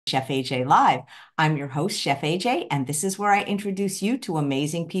Chef AJ Live. I'm your host, Chef AJ, and this is where I introduce you to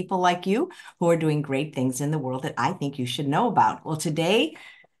amazing people like you who are doing great things in the world that I think you should know about. Well, today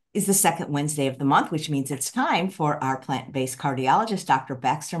is the second Wednesday of the month, which means it's time for our plant-based cardiologist, Dr.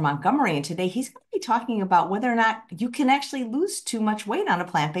 Baxter Montgomery. And today he's going to be talking about whether or not you can actually lose too much weight on a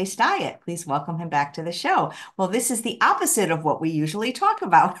plant-based diet. Please welcome him back to the show. Well, this is the opposite of what we usually talk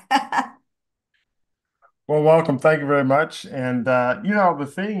about. Well, welcome. Thank you very much. And,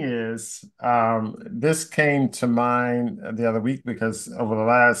 the thing is, this came to mind the other week because over the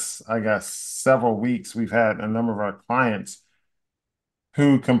last, I guess, several weeks, we've had a number of our clients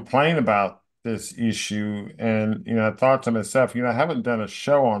who complain about this issue. And, I thought to myself, I haven't done a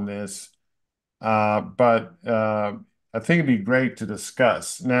show on this, but I think it'd be great to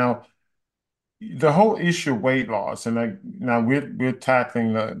discuss. Now, the whole issue of weight loss, and now we're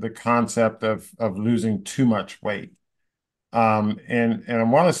tackling the concept of losing too much weight. And I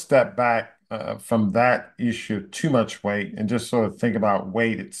want to step back from that issue of too much weight and just sort of think about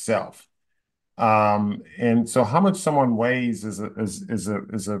weight itself. And so how much someone weighs is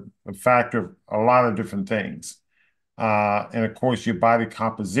a factor of a lot of different things. And of course, your body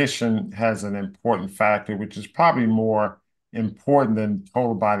composition has an important factor, which is probably more important than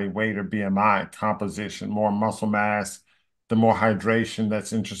total body weight or BMI composition, more muscle mass, the more hydration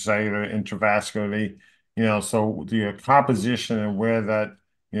that's intracellular, intravascularly, so your composition and where that,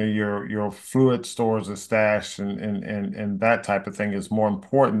 your fluid stores are stashed and that type of thing is more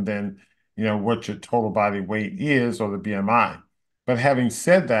important than, what your total body weight is or the BMI. But having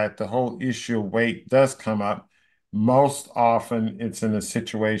said that, the whole issue of weight does come up. Most often, it's in a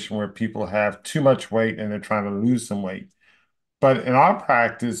situation where people have too much weight and they're trying to lose some weight. But in our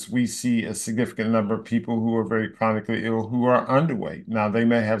practice, we see a significant number of people who are very chronically ill who are underweight. Now, they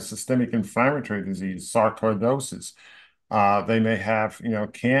may have systemic inflammatory disease, sarcoidosis. They may have,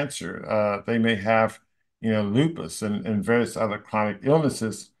 cancer. They may have, lupus and various other chronic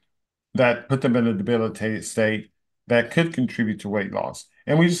illnesses that put them in a debilitated state that could contribute to weight loss.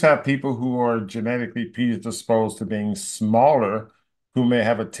 And we just have people who are genetically predisposed to being smaller, who may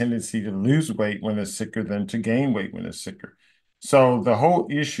have a tendency to lose weight when they're sicker than to gain weight when they're sicker. So the whole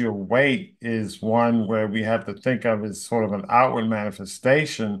issue of weight is one where we have to think of as sort of an outward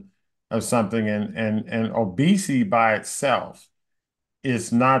manifestation of something, and obesity by itself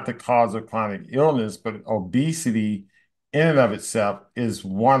is not the cause of chronic illness, but obesity in and of itself is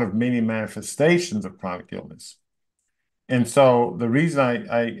one of many manifestations of chronic illness. And so the reason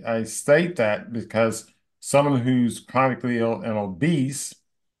I state that because someone who's chronically ill and obese,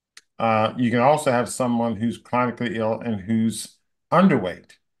 you can also have someone who's chronically ill and who's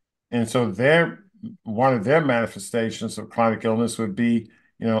underweight. And so one of their manifestations of chronic illness would be,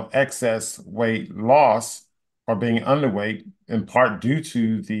 excess weight loss or being underweight, in part due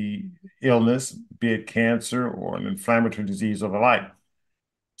to the illness, be it cancer or an inflammatory disease of the like.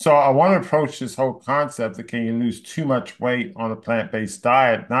 So I want to approach this whole concept that can you lose too much weight on a plant-based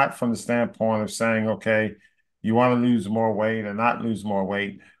diet, not from the standpoint of saying, okay, you want to lose more weight or not lose more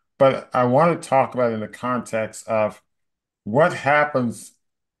weight, but I want to talk about it in the context of what happens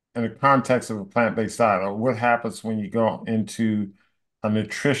in the context of a plant-based diet, or what happens when you go into a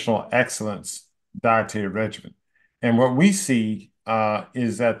nutritional excellence dietary regimen. And what we see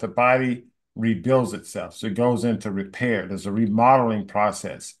is that the body rebuilds itself. So it goes into repair. There's a remodeling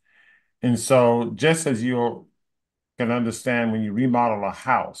process. And so just as you can understand when you remodel a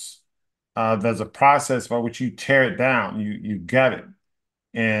house, there's a process by which you tear it down, you gut it,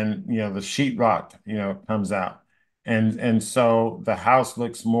 and the sheetrock, comes out. And so the house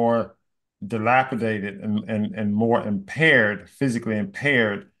looks more dilapidated and more impaired, physically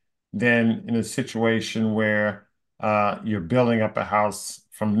impaired, than in a situation where you're building up a house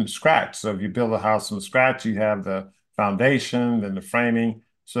from scratch. So if you build a house from scratch, you have the foundation, then the framing.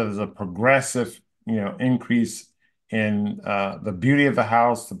 So there's a progressive, increase in the beauty of the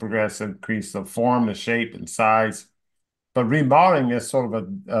house, the progressive increase of form, the shape, and size. But remodeling is sort of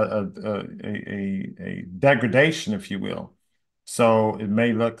a degradation, if you will. So it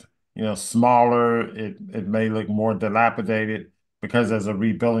may look, smaller. It may look more dilapidated because there's a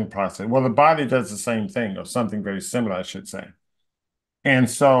rebuilding process. Well, the body does the same thing, or something very similar, I should say. And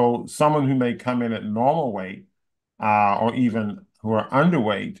so someone who may come in at normal weight, or even who are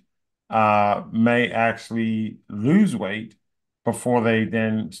underweight, may actually lose weight before they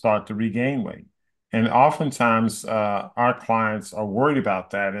then start to regain weight. And oftentimes, our clients are worried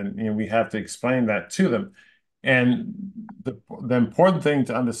about that, and we have to explain that to them. And the important thing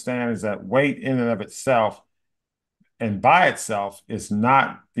to understand is that weight in and of itself and by itself is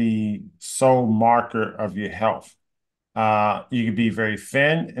not the sole marker of your health. You can be very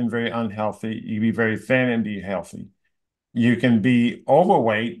thin and very unhealthy. You can be very thin and be healthy. You can be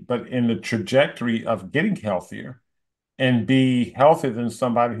overweight, but in the trajectory of getting healthier, and be healthier than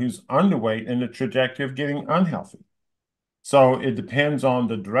somebody who's underweight in the trajectory of getting unhealthy. So it depends on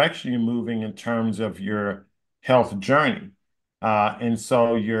the direction you're moving in terms of your health journey. And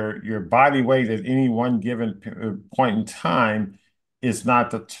so your body weight at any one given point in time is not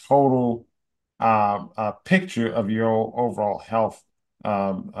the total picture of your overall health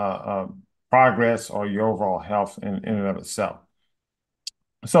progress or your overall health in and of itself.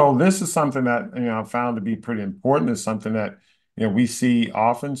 So this is something that I found to be pretty important. It's something that we see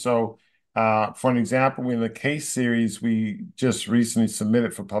often. So for an example, in the case series we just recently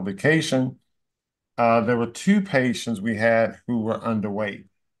submitted for publication, there were two patients we had who were underweight.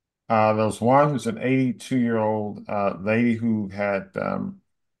 There was one who's an 82-year-old lady who had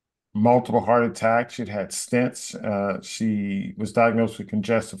multiple heart attacks. She'd had stents. She was diagnosed with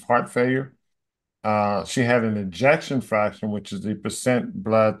congestive heart failure. She had an ejection fraction, which is the percent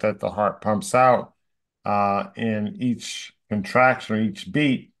blood that the heart pumps out in each contraction or each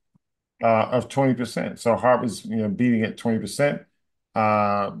beat of 20%. So her heart was, beating at 20%.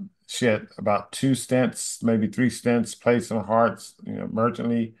 She had about two stents, maybe three stents placed in her heart,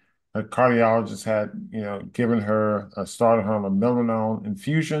 emergently. Her cardiologist had, started her on a milrinone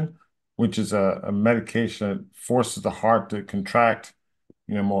infusion, which is a medication that forces the heart to contract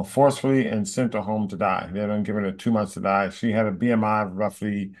more forcefully, and sent her home to die. They had given her 2 months to die. She had a BMI of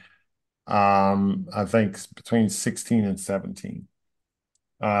roughly, I think between 16 and 17.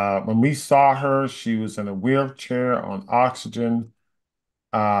 When we saw her, she was in a wheelchair on oxygen.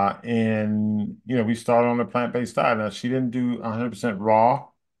 And we started on a plant-based diet. Now, she didn't do 100% raw.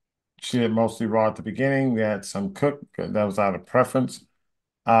 She did mostly raw at the beginning. We had some cooked, that was out of preference.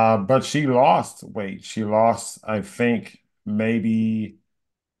 But she lost weight. She lost, I think, maybe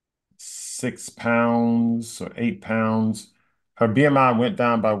 6 pounds or 8 pounds. Her BMI went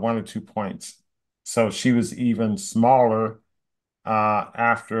down by 1 or 2 points. So she was even smaller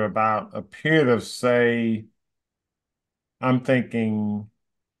after about a period of, say, I'm thinking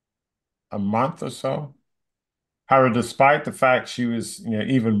a month or so. However, despite the fact she was,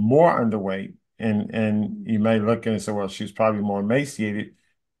 even more underweight, and you may look and say, well, she's probably more emaciated,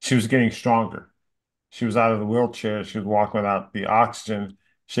 she was getting stronger. She was out of the wheelchair. She was walking without the oxygen.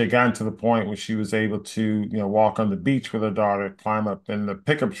 She had gotten to the point where she was able to, walk on the beach with her daughter, climb up in the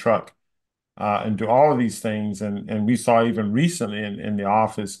pickup truck, and do all of these things. And we saw even recently in the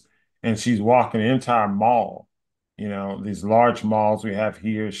office, and she's walking the entire mall, these large malls we have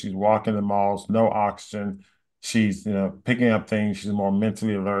here. She's walking the malls, no oxygen. She's, picking up things. She's more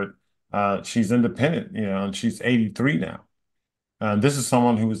mentally alert. She's independent, and she's 83 now. This is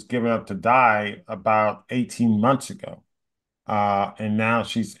someone who was given up to die about 18 months ago. And now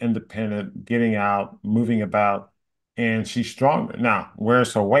she's independent, getting out, moving about, and she's stronger. Now,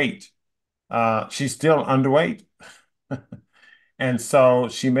 where's her weight? She's still underweight. And so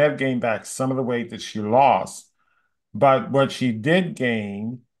she may have gained back some of the weight that she lost, but what she did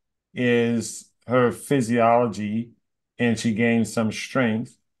gain is her physiology, and she gained some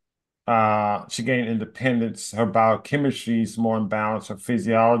strength. She gained independence. Her biochemistry is more in balance. Her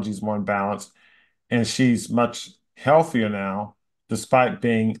physiology is more in balance, and she's much healthier now, despite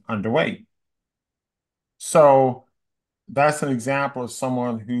being underweight. So that's an example of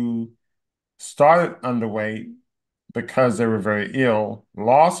someone who started underweight because they were very ill,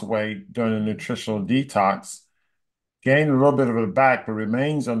 lost weight during a nutritional detox, gained a little bit of it back, but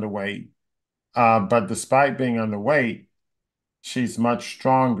remains underweight. But despite being underweight, she's much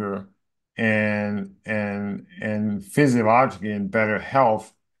stronger and physiologically in better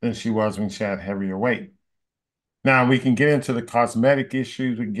health than she was when she had heavier weight. Now we can get into the cosmetic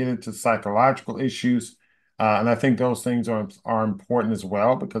issues, we can get into psychological issues, and I think those things are important as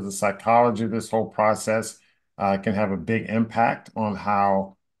well, because the psychology of this whole process can have a big impact on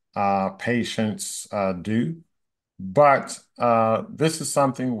how patients do. But this is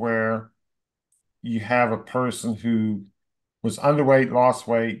something where you have a person who was underweight, lost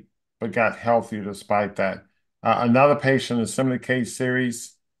weight, but got healthier despite that. Another patient in a similar case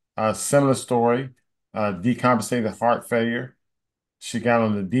series, similar story, decompensated heart failure. She got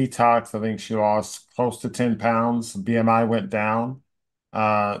on the detox. I think she lost close to 10 pounds. BMI went down.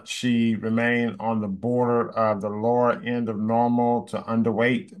 She remained on the border of the lower end of normal to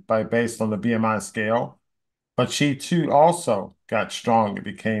underweight based on the BMI scale. But she too also got stronger,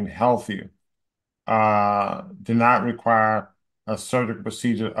 became healthier. Did not require a surgical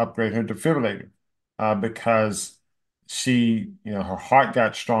procedure to upgrade her defibrillator, because her heart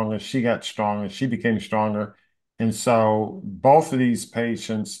got stronger, she got stronger, she became stronger, And so both of these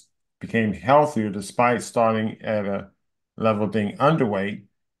patients became healthier despite starting at a level of being underweight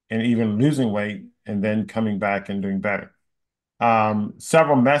and even losing weight and then coming back and doing better.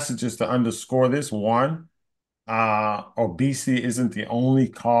 Several messages to underscore this. One, obesity isn't the only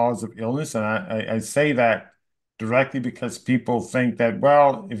cause of illness. And I say that directly because people think that,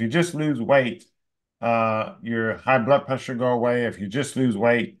 well, if you just lose weight, your high blood pressure go away. If you just lose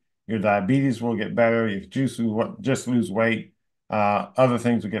weight, your diabetes will get better. If you just lose weight, other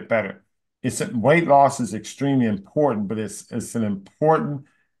things will get better. Weight loss is extremely important, but it's an important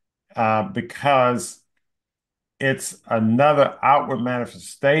because it's another outward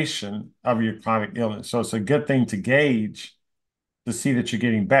manifestation of your chronic illness. So it's a good thing to gauge to see that you're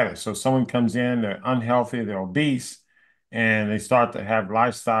getting better. So someone comes in, they're unhealthy, they're obese, and they start to have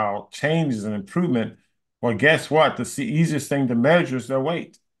lifestyle changes and improvement. Well, guess what? The easiest thing to measure is their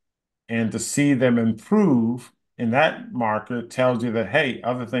weight. And to see them improve in that marker tells you that, hey,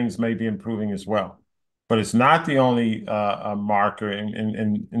 other things may be improving as well. But it's not the only marker.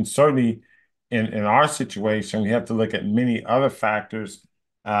 And certainly in our situation, we have to look at many other factors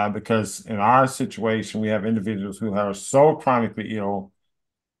because in our situation, we have individuals who are so chronically ill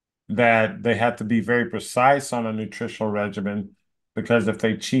that they have to be very precise on a nutritional regimen because if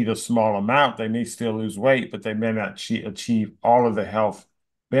they cheat a small amount, they may still lose weight, but they may not achieve all of the health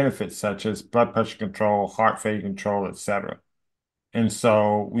benefits such as blood pressure control, heart failure control, etc. And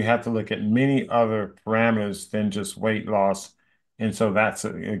so we have to look at many other parameters than just weight loss. And so that's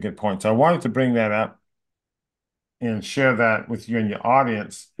a good point. So I wanted to bring that up and share that with you and your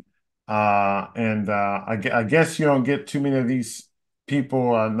audience. I guess you don't get too many of these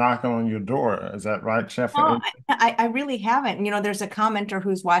people knocking on your door. Is that right, Chef? No, I really haven't. You know, there's a commenter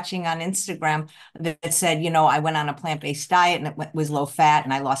who's watching on Instagram that said, you know, I went on a plant-based diet and was low fat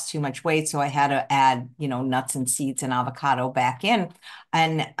and I lost too much weight. So I had to add, you know, nuts and seeds and avocado back in.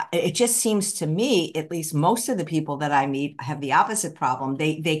 And it just seems to me, at least most of the people that I meet have the opposite problem.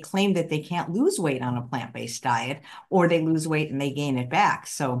 They claim that they can't lose weight on a plant-based diet, or they lose weight and they gain it back.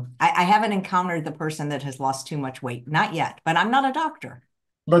 So I haven't encountered the person that has lost too much weight, not yet, but I'm not a doctor.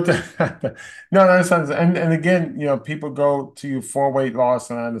 But no, that sounds and again, people go to you for weight loss,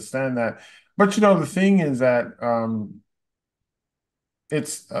 and I understand that. But the thing is that I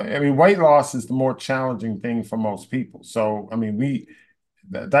mean, weight loss is the more challenging thing for most people. So, I mean,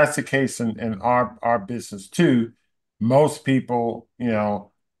 that's the case in our business too. Most people,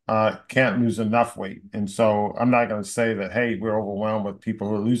 can't lose enough weight. And so I'm not going to say that, hey, we're overwhelmed with people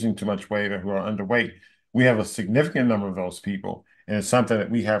who are losing too much weight or who are underweight. We have a significant number of those people, and it's something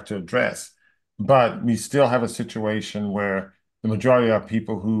that we have to address. But we still have a situation where the majority are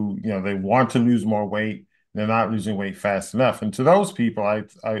people who, they want to lose more weight. They're not losing weight fast enough. And to those people, I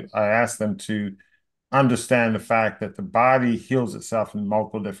ask them to understand the fact that the body heals itself in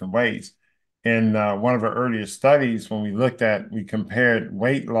multiple different ways. In one of our earlier studies, when we compared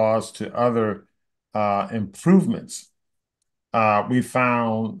weight loss to other improvements, we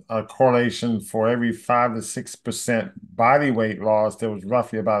found a correlation for every 5 to 6% body weight loss, there was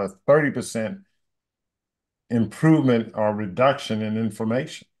roughly about a 30% improvement or reduction in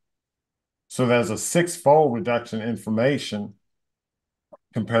inflammation. So there's a six-fold reduction in inflammation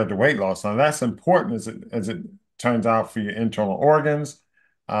compared to weight loss. Now that's important as it turns out for your internal organs,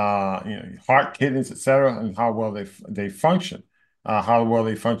 your heart, kidneys, etc., and how well they function, how well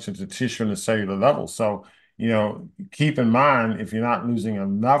they function to tissue and the cellular level. So, keep in mind if you're not losing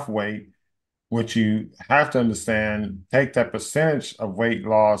enough weight, what you have to understand, take that percentage of weight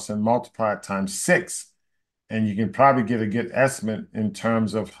loss and multiply it times 6, and you can probably get a good estimate in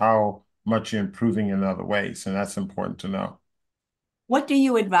terms of how much you're improving in other ways. And that's important to know. What do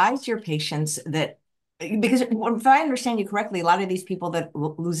you advise your patients that, because if I understand you correctly, a lot of these people that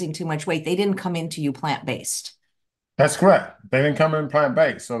losing too much weight, they didn't come into you plant-based. That's correct. They didn't come in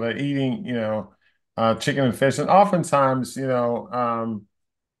plant-based, so they're eating, chicken and fish. And oftentimes,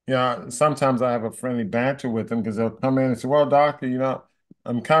 sometimes I have a friendly banter with them because they'll come in and say, "Well, doctor,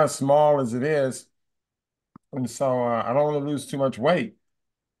 I'm kind of small as it is, and so I don't want to lose too much weight,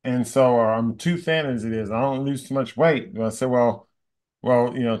 and so I'm too thin as it is. I don't lose too much weight." And I say, "Well,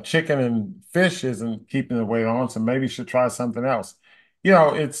 chicken and fish isn't keeping the weight on, so maybe you should try something else."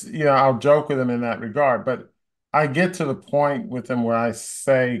 I'll joke with them in that regard, but I get to the point with them where I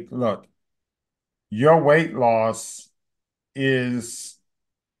say, look, your weight loss is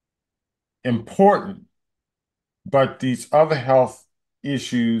important, but these other health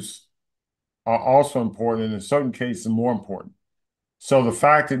issues are also important, and in certain cases, more important. So the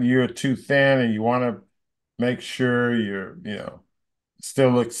fact that you're too thin and you want to make sure you're,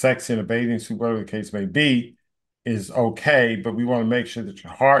 still look sexy in a bathing suit, whatever the case may be, is okay, but we want to make sure that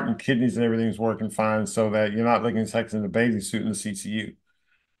your heart and kidneys and everything's working fine so that you're not looking sexy in a bathing suit in the CCU.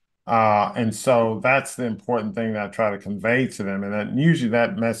 And so that's the important thing that I try to convey to them. And that usually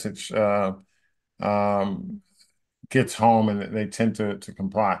that message um, gets home and they tend to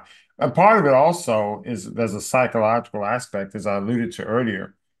comply. And part of it also is there's a psychological aspect, as I alluded to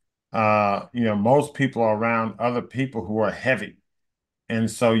earlier. Most people are around other people who are heavy. And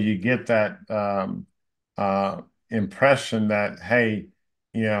so you get that uh, impression that, hey,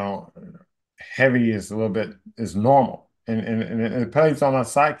 you know, heavy is a little bit is normal. And it plays on our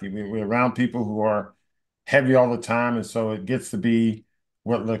psyche. We're around people who are heavy all the time. And so it gets to be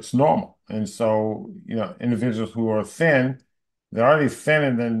what looks normal. And so, individuals who are thin, they're already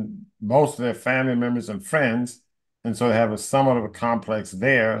thinner than most of their family members and friends. And so they have a somewhat of a complex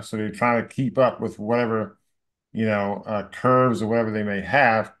there. So they're trying to keep up with whatever curves or whatever they may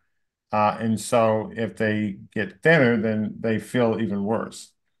have. And so if they get thinner, then they feel even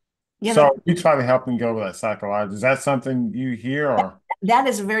worse. Yeah, So we try to help them go with that psychology. Is that something you hear or? that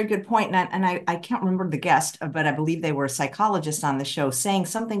is a very good point. And I can't remember the guest, but I believe they were a psychologist on the show saying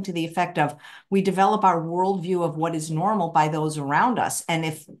something to the effect of we develop our worldview of what is normal by those around us. And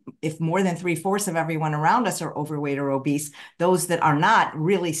if more than three-fourths of everyone around us are overweight or obese, those that are not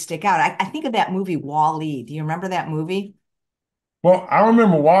really stick out. I think of that movie Wall-E. Do you remember that movie? Well, I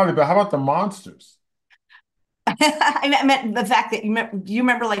remember Wally, but how about the monsters? I meant the fact that do you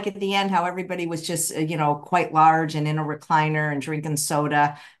remember like at the end how everybody was just quite large and in a recliner and drinking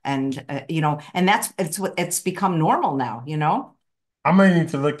soda and and it's become normal now, you know? I may need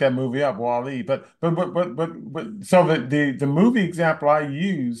to look that movie up, Wally. But so the movie example I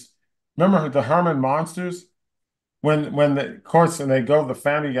use, remember the Herman monsters? When the of course and they go, the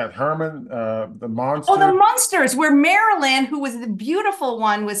family got Herman, the Oh, the monster. Munsters, where Marilyn, who was the beautiful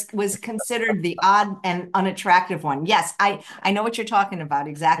one, was considered the odd and unattractive one. Yes, I know what you're talking about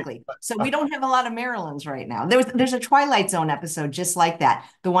exactly. So we don't have a lot of Marilyns right now. There's a Twilight Zone episode just like that,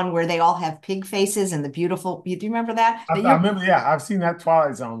 the one where they all have pig faces and the beautiful. Do you remember that? But I you're remember, yeah, I've seen that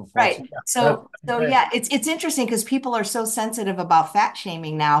Twilight Zone before. So right. yeah, So that's yeah, it's interesting because people are so sensitive about fat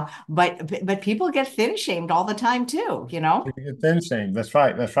shaming now, but people get thin shamed all the time too, you know? thin shame. That's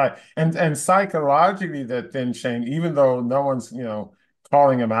right. That's right. And psychologically, that thin shame, even though no one's,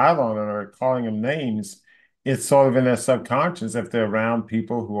 calling them out on it or calling them names, it's sort of in their subconscious if they're around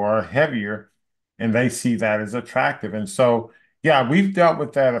people who are heavier and they see that as attractive. And so, yeah, we've dealt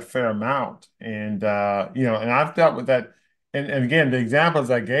with that a fair amount. And I've dealt with that. And again, the examples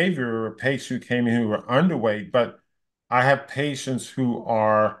I gave you were patients who came in who were underweight, but I have patients who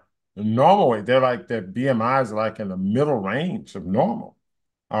are normal weight. They're like their BMIs are like in the middle range of normal,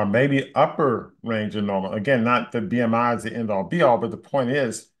 or maybe upper range of normal. Again, not the BMI is the end all be all, but the point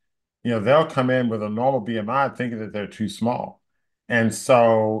is, they'll come in with a normal BMI thinking that they're too small. And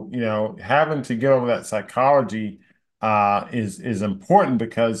so, having to get over that psychology is important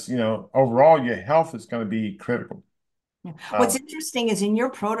because, overall your health is going to be critical. Yeah. What's Uh, interesting is in your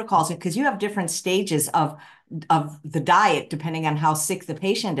protocols, because you have different stages of the diet depending on how sick the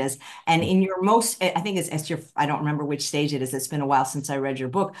patient is. And in your most, I think it's your, I don't remember which stage it is. It's been a while since I read your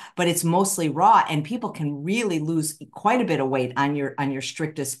book, but it's mostly raw, and people can really lose quite a bit of weight on your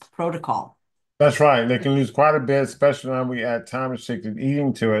strictest protocol. that's right. They can lose quite a bit, especially when we add time restricted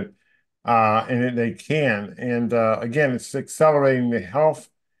eating to it. They can. And again, it's accelerating the health.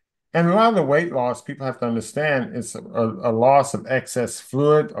 And a lot of the weight loss, people have to understand, it's a loss of excess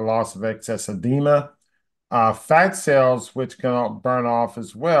fluid, a loss of excess edema. Fat cells, which can burn off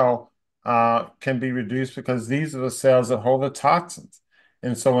as well, can be reduced because these are the cells that hold the toxins.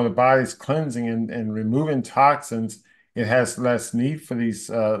 And so when the body's cleansing and removing toxins, it has less need for these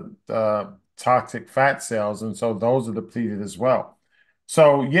toxic fat cells. And so those are depleted as well.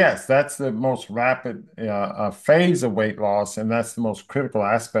 So yes, that's the most rapid phase of weight loss, and that's the most critical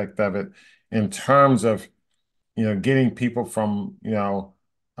aspect of it in terms of getting people from,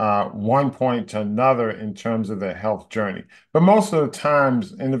 one point to another in terms of their health journey. But most of the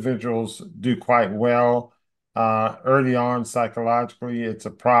times, individuals do quite well. Early on, psychologically, it's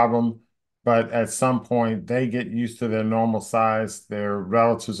a problem, but at some point, they get used to their normal size. Their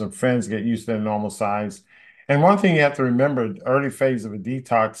relatives and friends get used to their normal size. And one thing you have to remember, early phase of a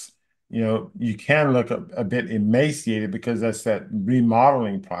detox, you can look a bit emaciated because that's that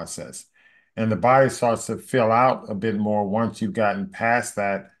remodeling process and the body starts to fill out a bit more once you've gotten past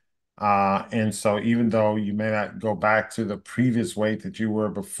that. And so even though you may not go back to the previous weight that you were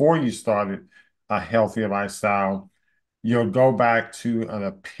before you started a healthier lifestyle, you'll go back to an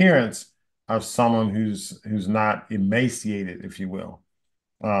appearance of someone who's not emaciated, if you will,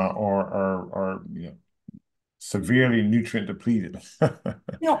 or severely nutrient depleted.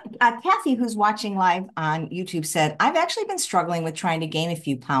 Kathy, who's watching live on YouTube, said, I've actually been struggling with trying to gain a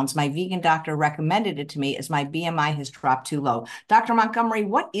few pounds. My vegan doctor recommended it to me as my BMI has dropped too low. Dr. Montgomery,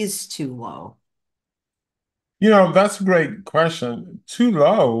 what is too low? That's a great question. Too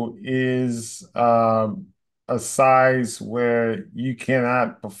low is a size where you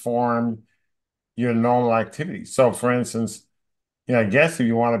cannot perform your normal activities. So, for instance, I guess if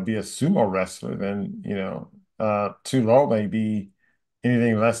you want to be a sumo wrestler, then, too low may be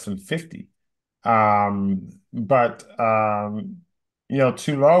anything less than 50. But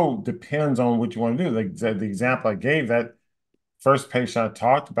too low depends on what you want to do. Like the example I gave, that first patient I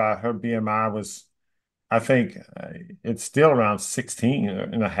talked about, her BMI was, I think, it's still around 16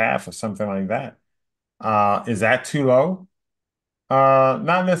 and a half or something like that. Is that too low?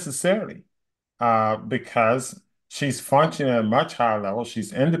 Not necessarily, because she's functioning at a much higher level.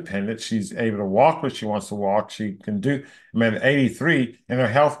 She's independent. She's able to walk where she wants to walk. She can do, I mean, at 83, and her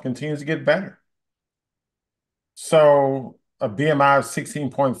health continues to get better. So a BMI of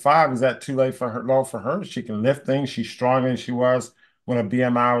 16.5, is that too low for her? She can lift things. She's stronger than she was when her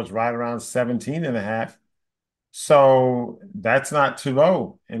BMI was right around 17 and a half. So that's not too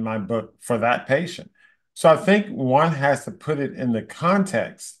low in my book for that patient. So I think one has to put it in the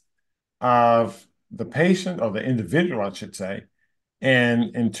context of the patient or the individual, I should say,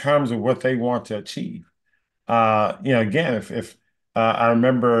 and in terms of what they want to achieve. Again, if I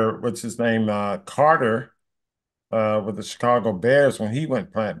remember what's his name, Carter, with the Chicago Bears when he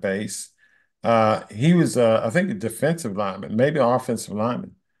went plant-based, he was, I think, a defensive lineman, maybe an offensive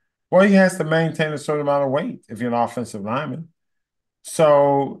lineman. Well, he has to maintain a certain amount of weight if you're an offensive lineman.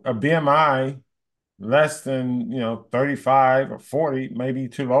 So a BMI less than, 35 or 40 may be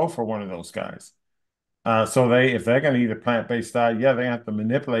too low for one of those guys. So if they're going to eat a plant-based diet, yeah, they have to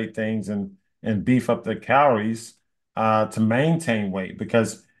manipulate things and beef up their calories to maintain weight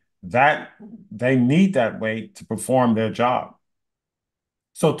because that they need that weight to perform their job.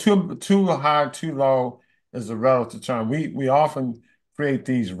 So too high, too low is a relative term. We often create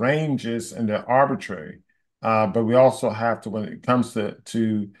these ranges and they're arbitrary, but we also have to, when it comes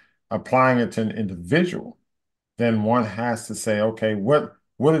to applying it to an individual, then one has to say, okay, what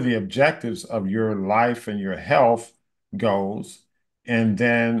are the objectives of your life and your health goals? And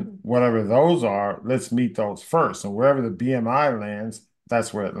then whatever those are, let's meet those first. And wherever the BMI lands,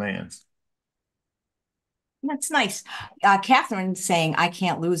 that's where it lands. That's nice. Catherine saying, I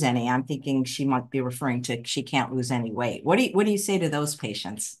can't lose any. I'm thinking she might be referring to she can't lose any weight. What do you say to those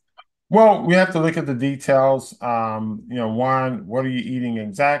patients? Well, we have to look at the details. One, what are you eating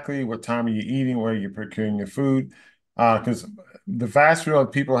exactly? What time are you eating? Where are you procuring your food? Because the vast majority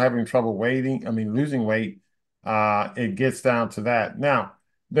of people having trouble losing weight, it gets down to that. Now,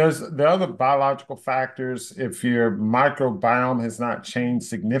 there's the other biological factors. If your microbiome has not changed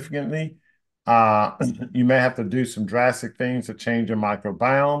significantly, uh, you may have to do some drastic things to change your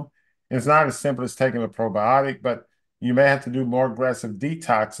microbiome. It's not as simple as taking a probiotic, but you may have to do more aggressive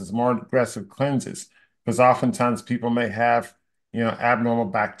detoxes, more aggressive cleanses, because oftentimes people may have, abnormal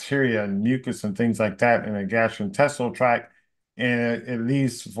bacteria and mucus and things like that in a gastrointestinal tract, and it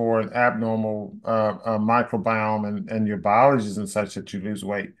leads for an abnormal microbiome and your biologies and such that you lose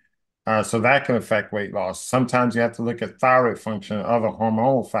weight. So that can affect weight loss. Sometimes you have to look at thyroid function and other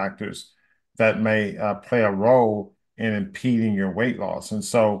hormonal factors that may play a role in impeding your weight loss. And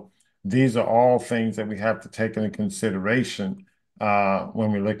so these are all things that we have to take into consideration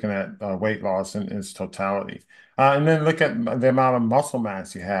when we're looking at weight loss in its totality. And then look at the amount of muscle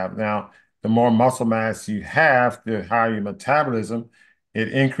mass you have. Now, the more muscle mass you have, the higher your metabolism. It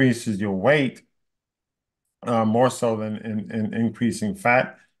increases your weight more so than in increasing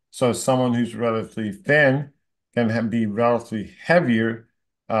fat. So someone who's relatively thin can be relatively heavier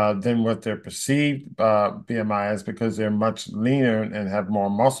than what their perceived BMI is because they're much leaner and have more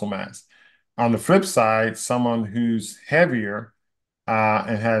muscle mass. On the flip side, someone who's heavier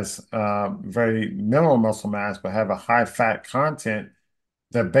and has very minimal muscle mass but have a high fat content,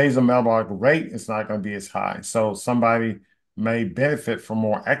 the basal metabolic rate is not going to be as high. So somebody may benefit from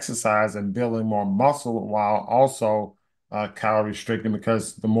more exercise and building more muscle while also calorie restricting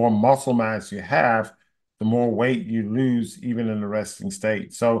because the more muscle mass you have, the more weight you lose even in the resting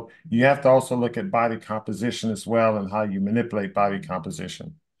state. So you have to also look at body composition as well and how you manipulate body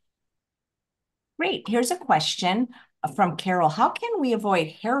composition. Great. Here's a question from Carol. How can we avoid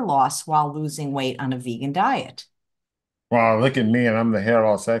hair loss while losing weight on a vegan diet? Wow, look at me, and I'm the hair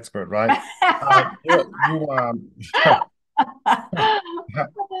loss expert, right? Yeah,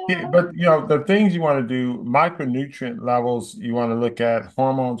 but the things you want to do, micronutrient levels, you want to look at,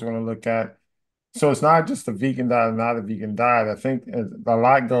 hormones you want to look at. So it's not just a vegan diet and not a vegan diet. I think a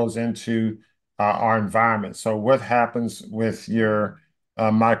lot goes into our environment. So what happens with your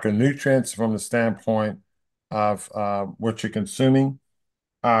micronutrients from the standpoint of what you're consuming?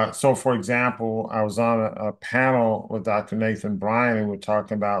 So for example, I was on a panel with Dr. Nathan Bryan, and we're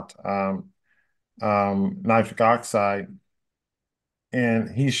talking about nitric oxide, and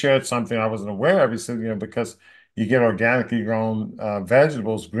he shared something I wasn't aware of. He said, because you get organically grown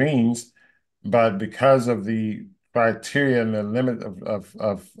vegetables, greens, but because of the criteria and the limit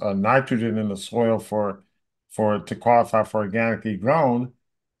of nitrogen in the soil for to qualify for organically grown,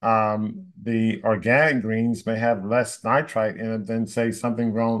 the organic greens may have less nitrite in it than, say,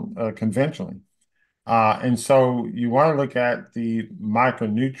 something grown conventionally. And so you want to look at the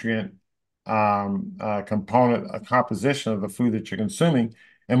micronutrient component, composition of the food that you're consuming.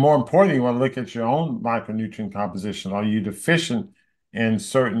 And more importantly, you want to look at your own micronutrient composition. Are you deficient in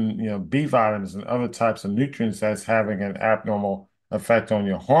certain, B vitamins and other types of nutrients that's having an abnormal effect on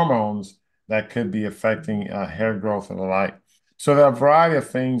your hormones that could be affecting hair growth and the like? So there are a variety of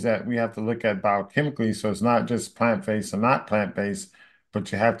things that we have to look at biochemically. So it's not just plant-based and not plant-based, but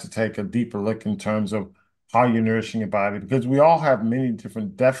you have to take a deeper look in terms of how you're nourishing your body, because we all have many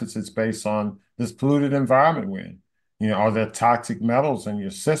different deficits based on this polluted environment we're in. Are there toxic metals in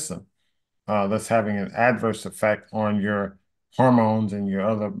your system that's having an adverse effect on your hormones and your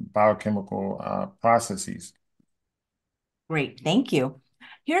other biochemical processes? Great, thank you.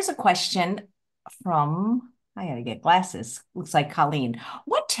 Here's a question from, I gotta get glasses. Looks like Colleen.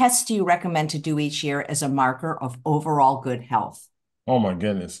 What tests do you recommend to do each year as a marker of overall good health? Oh my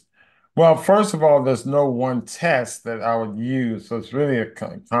goodness. Well, first of all, there's no one test that I would use, so it's really a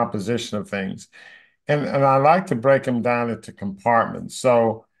composition of things. And I like to break them down into compartments.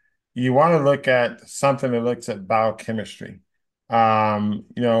 So you want to look at something that looks at biochemistry.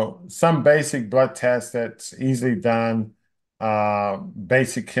 Some basic blood tests that's easily done,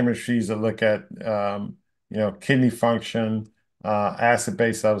 basic chemistries that look at, kidney function,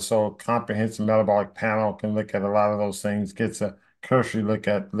 acid-base levels. So comprehensive metabolic panel can look at a lot of those things, gets a cursory look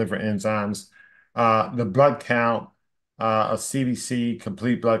at liver enzymes. The blood count, a CBC,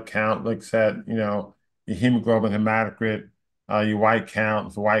 complete blood count, looks at, your hemoglobin, hematocrit, your white count.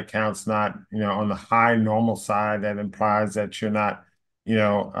 If the white count's not, on the high normal side, that implies that you're not,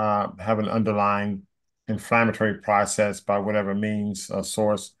 have an underlying inflammatory process by whatever means,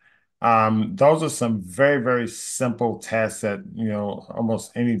 source. Those are some very, very simple tests that,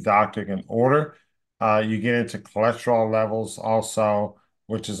 almost any doctor can order. You get into cholesterol levels also,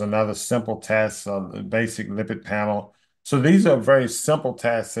 which is another simple test, the basic lipid panel. So these are very simple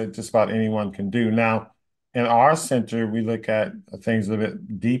tests that just about anyone can do. Now, in our center, we look at things a little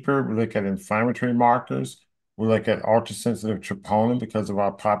bit deeper. We look at inflammatory markers. We look at ultrasensitive troponin because of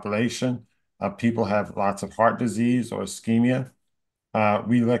our population. People have lots of heart disease or ischemia.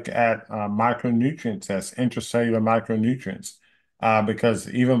 We look at micronutrient tests, intracellular micronutrients, because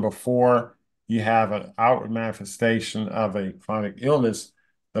even before you have an outward manifestation of a chronic illness,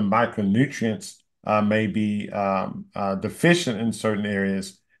 the micronutrients may be deficient in certain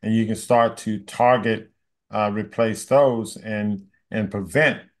areas, and you can start to target, replace those, and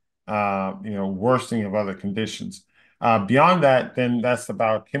prevent, worsening of other conditions. Beyond that, then that's the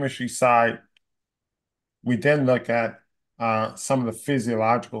biochemistry side. We then look at some of the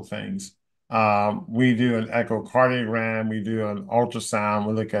physiological things. We do an echocardiogram, we do an ultrasound,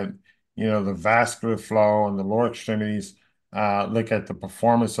 we look at, the vascular flow and the lower extremities, look at the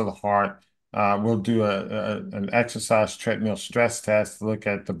performance of the heart. We'll do an exercise treadmill stress test to look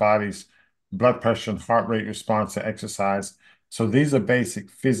at the body's blood pressure and heart rate response to exercise. So these are basic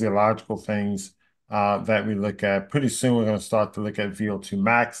physiological things that we look at. Pretty soon, we're going to start to look at VO2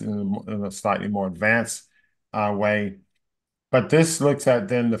 max in a slightly more advanced way. But this looks at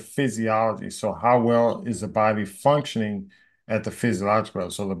then the physiology. So how well is the body functioning at the physiological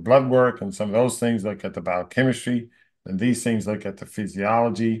level? So the blood work and some of those things look at the biochemistry, and these things look at the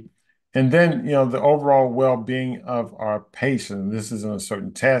physiology. And then, the overall well-being of our patient. This isn't a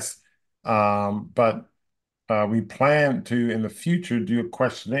certain test, but we plan to, in the future, do a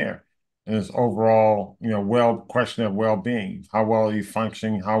questionnaire. And it's overall, questionnaire of well-being. How well are you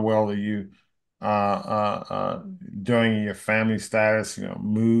functioning? How well are you doing in your family status,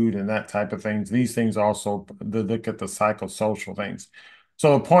 mood and that type of things. These things also look at the psychosocial things.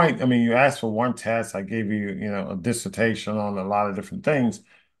 So the point, I mean, you asked for one test, I gave you, a dissertation on a lot of different things,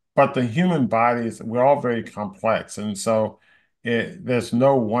 but the human body is, we're all very complex. And so there's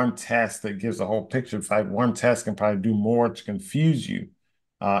no one test that gives a whole picture. In fact, one test can probably do more to confuse you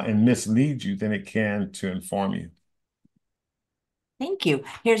and mislead you than it can to inform you. Thank you.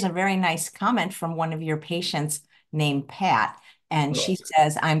 Here's a very nice comment from one of your patients named Pat. And she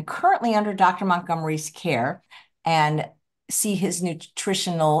says, I'm currently under Dr. Montgomery's care and see his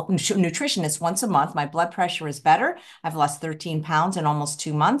nutritionist once a month. My blood pressure is better. I've lost 13 pounds in almost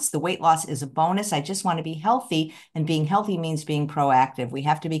 2 months. The weight loss is a bonus. I just want to be healthy, and being healthy means being proactive. We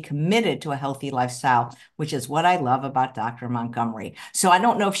have to be committed to a healthy lifestyle, which is what I love about Dr. Montgomery. So I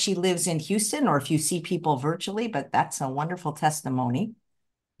don't know if she lives in Houston or if you see people virtually, but that's a wonderful testimony.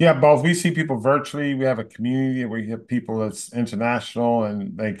 Yeah, both. We see people virtually. We have a community where you have people that's international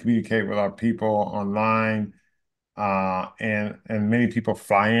and they communicate with our people online. And many people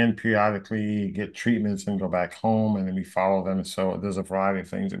fly in periodically, get treatments, and go back home, and then we follow them. So there's a variety of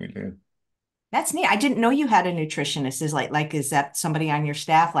things that we do. That's neat. I didn't know you had a nutritionist. Is that somebody on your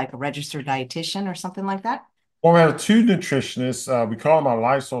staff, like a registered dietitian or something like that? Well, we have two nutritionists. We call them our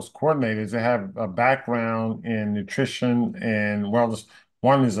life source coordinators. They have a background in nutrition and wellness.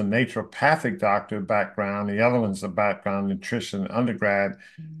 One is a naturopathic doctor background. The other one's a background in nutrition undergrad.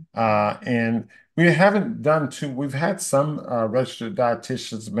 And we haven't done too, we've had some registered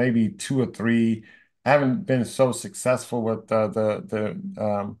dietitians, maybe two or three. I haven't been so successful with the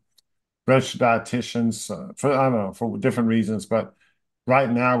registered dietitians for, I don't know, for different reasons. But right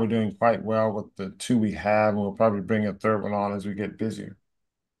now we're doing quite well with the two we have, and we'll probably bring a third one on as we get busier.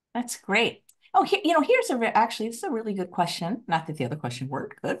 That's great. Oh, here's actually, this is a really good question. Not that the other question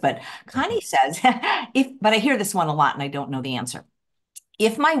weren't good, but Connie says, but I hear this one a lot and I don't know the answer.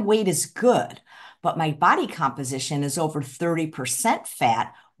 If my weight is good, but my body composition is over 30%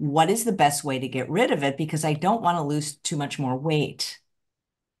 fat, what is the best way to get rid of it? Because I don't want to lose too much more weight.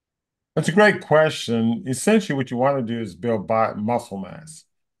 That's a great question. Essentially, what you want to do is build muscle mass.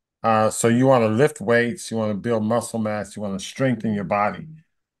 So you want to lift weights, you want to build muscle mass, you want to strengthen your body.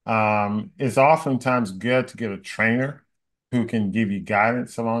 It's oftentimes good to get a trainer who can give you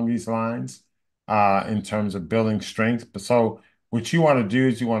guidance along these lines in terms of building strength. But so what you want to do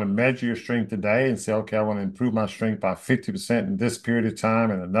is you want to measure your strength today and say, okay, I want to improve my strength by 50% in this period of time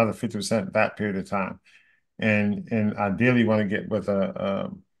and another 50% in that period of time. And ideally, you want to get with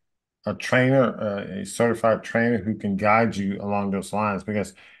a trainer, a certified trainer who can guide you along those lines.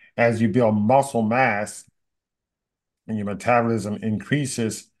 Because as you build muscle mass and your metabolism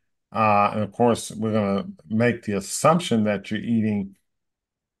increases, and of course, we're going to make the assumption that you're eating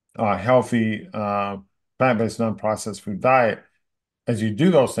a healthy, plant-based, non-processed food diet. As you do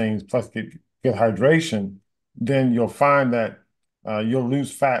those things, plus get hydration, then you'll find that you'll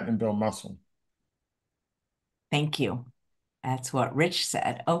lose fat and build muscle. Thank you. That's what Rich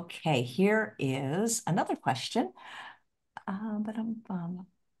said. Okay, here is another question.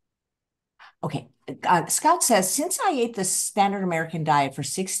 Okay, Scout says, since I ate the standard American diet for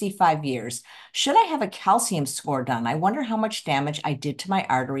 65 years, should I have a calcium score done? I wonder how much damage I did to my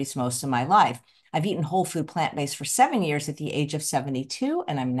arteries most of my life. I've eaten whole food plant-based for 7 years at the age of 72,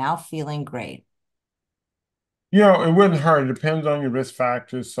 and I'm now feeling great. It wouldn't hurt. It depends on your risk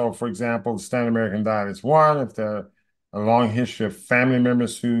factors. So, for example, the standard American diet is one. If there a long history of family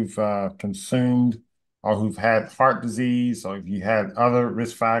members who've consumed or who've had heart disease, or if you had other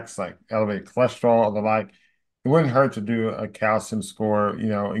risk factors like elevated cholesterol or the like, it wouldn't hurt to do a calcium score.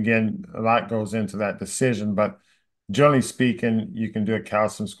 Again, a lot goes into that decision, but generally speaking, you can do a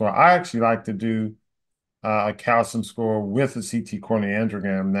calcium score. I actually like to do a calcium score with a CT coronary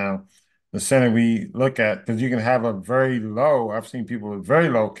angiogram. Now, the center we look at, because you can have a very low, I've seen people with very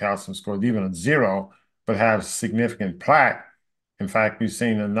low calcium scores, even a zero, but have significant plaque. In fact, we've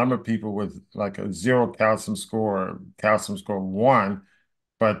seen a number of people with like a zero calcium score one,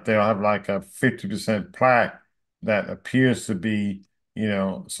 but they'll have like a 50% plaque that appears to be,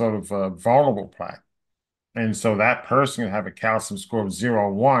 sort of a vulnerable plaque. And so that person can have a calcium score of 0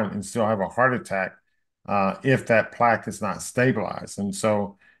 or 1 and still have a heart attack if that plaque is not stabilized. And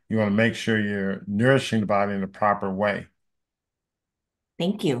so you want to make sure you're nourishing the body in the proper way.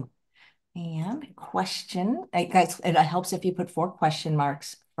 Thank you. And question, guys, it helps if you put 4 question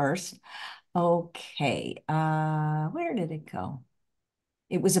marks first. Okay, where did it go?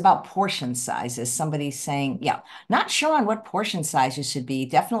 It was about portion sizes. Somebody's saying, yeah, not sure on what portion size you should be.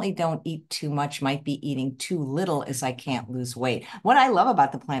 Definitely don't eat too much. Might be eating too little as I can't lose weight. What I love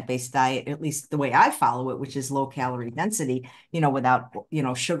about the plant-based diet, at least the way I follow it, which is low calorie density, without,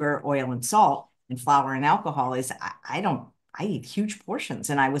 sugar, oil, and salt, and flour and alcohol, is I eat huge portions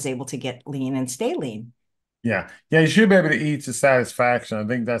and I was able to get lean and stay lean. Yeah. Yeah, you should be able to eat to satisfaction. I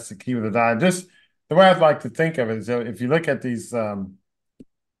think that's the key with the diet. Just the way I'd like to think of it is that if you look at these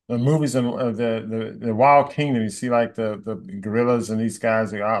the movies in the Wild Kingdom, you see like the gorillas and these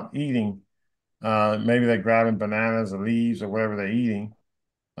guys are out eating. Maybe they're grabbing bananas or leaves or whatever they're eating,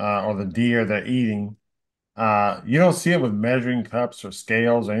 or the deer they're eating. You don't see it with measuring cups or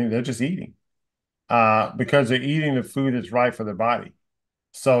scales or anything. They're just eating because they're eating the food that's right for their body.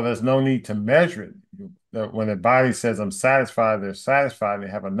 So there's no need to measure it. When the body says, I'm satisfied, they're satisfied, they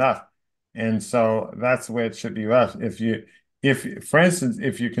have enough. And so that's the way it should be left. For instance,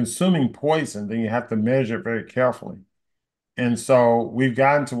 if you're consuming poison, then you have to measure it very carefully. And so we've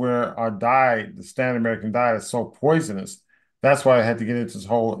gotten to where our diet, the standard American diet, is so poisonous. That's why I had to get into this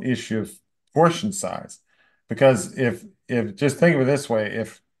whole issue of portion size. Because if just think of it this way,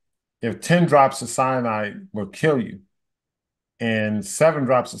 if 10 drops of cyanide will kill you, and 7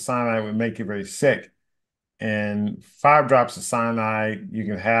 drops of cyanide would make you very sick, and 5 drops of cyanide you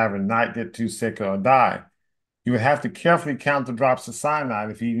can have and not get too sick or die. You would have to carefully count the drops of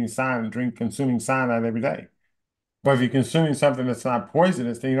cyanide if you're eating cyanide, consuming cyanide every day. But if you're consuming something that's not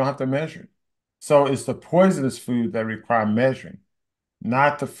poisonous, then you don't have to measure it. So it's the poisonous food that require measuring,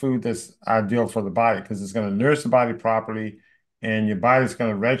 not the food that's ideal for the body, because it's going to nourish the body properly, and your body's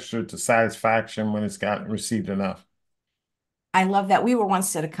going to register to satisfaction when it's got received enough. I love that. We were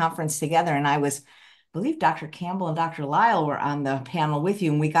once at a conference together, and I believe Dr. Campbell and Dr. Lyle were on the panel with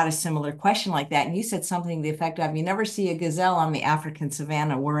you, and we got a similar question like that. And you said something to the effect of, you never see a gazelle on the African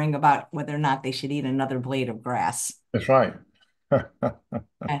savannah worrying about whether or not they should eat another blade of grass. That's right.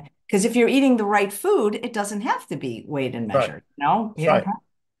 Because if you're eating the right food, it doesn't have to be weighed and Right. measured. No, That's you don't right. have.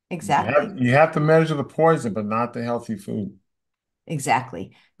 Exactly. You have to measure the poison, but not the healthy food.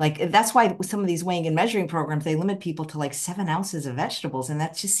 Exactly. Like that's why some of these weighing and measuring programs, they limit people to like 7 ounces of vegetables. And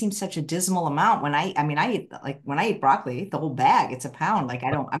that just seems such a dismal amount. I mean, I eat like when I eat broccoli, I eat the whole bag. It's a pound.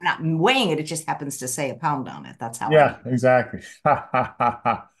 I'm not weighing it. It just happens to say a pound on it. That's how I Yeah, eat. exactly.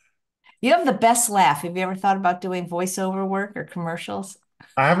 You have the best laugh. Have you ever thought about doing voiceover work or commercials?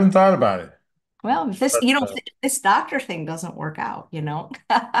 I haven't thought about it, Well, but if this doctor thing doesn't work out, you know?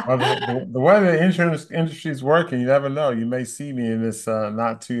 well, the way the insurance industry is working, you never know. You may see me in this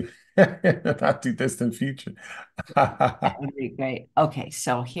not too not too distant future. That would be great. Okay,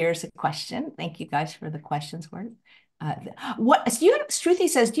 so here's a question. Thank you guys for the questions. What do you have, Struthi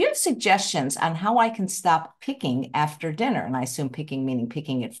says, do you have suggestions on how I can stop picking after dinner? And I assume picking meaning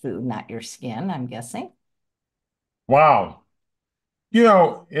picking at food, not your skin, I'm guessing. Wow.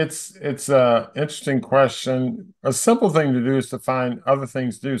 It's a interesting question. A simple thing to do is to find other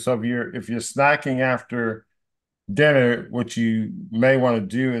things to do. So if you're snacking after dinner, what you may want to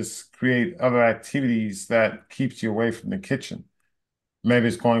do is create other activities that keeps you away from the kitchen. Maybe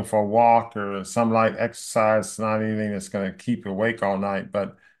it's going for a walk or some light exercise. It's not anything that's going to keep you awake all night,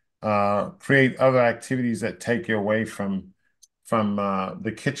 but create other activities that take you away from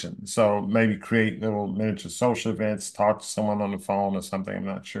the kitchen. So maybe create little miniature social events, talk to someone on the phone or something. I'm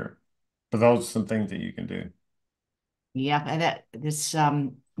not sure, but those are some things that you can do. Yeah, and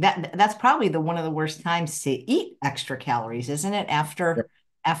that's probably the one of the worst times to eat extra calories, isn't it? Yep.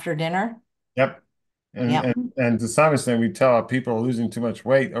 After dinner. Yep. And Yep. and to some extent, we tell our people losing too much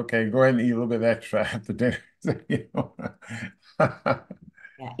weight, okay, go ahead and eat a little bit extra after dinner. You know?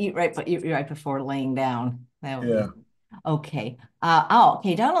 Yeah, eat right before laying down. That would Yeah. be okay.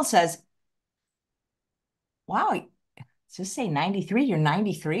 Okay. Donald says, wow, just say 93. You're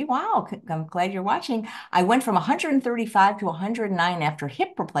 93. Wow. I'm glad you're watching. I went from 135 to 109 after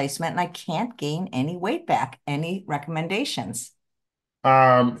hip replacement, and I can't gain any weight back. Any recommendations?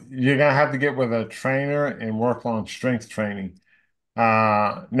 You're gonna have to get with a trainer and work on strength training.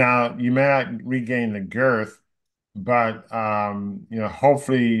 Now you may not regain the girth, but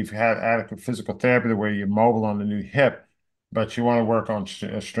hopefully you've had adequate physical therapy to where you're mobile on the new hip, but you want to work on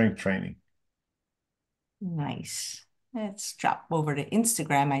strength training. Nice. Let's drop over to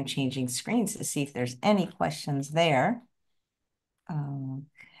Instagram. I'm changing screens to see if there's any questions there.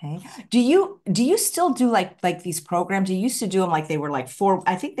 Okay. Do you still do like these programs? You used to do them like they were like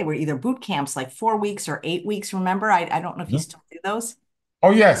I think they were either boot camps like 4 weeks or 8 weeks, remember? I don't know if you Mhm. still do those.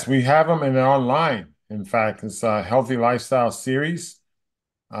 Oh yes, we have them and they're online. In fact, it's a healthy lifestyle series.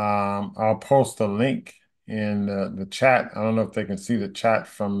 I'll post a link in the chat. I don't know if they can see the chat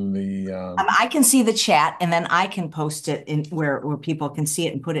from the I can see the chat and then I can post it in where people can see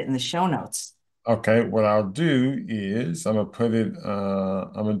it and put it in the show notes. Okay, what I'll do is I'm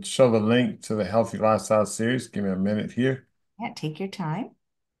gonna show the link to the Healthy Lifestyle series. Give me a minute here. Yeah, take your time.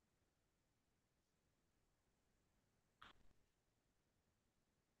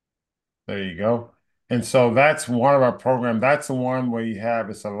 There you go. And so that's one of our program. That's the one where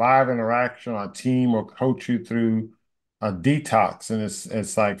it's a live interaction. Our team will coach you through a detox, and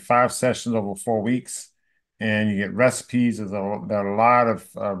it's like 5 sessions over 4 weeks. and you get recipes. There are a lot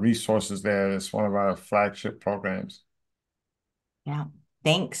of resources there. It's one of our flagship programs. Yeah.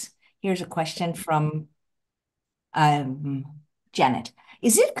 Thanks. Here's a question from um, Janet.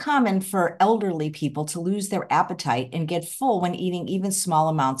 Is it common for elderly people to lose their appetite and get full when eating even small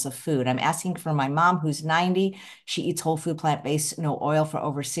amounts of food? I'm asking for my mom, who's 90. She eats whole food, plant-based, no oil for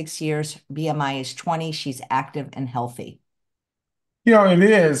over 6 years. BMI is 20. She's active and healthy. It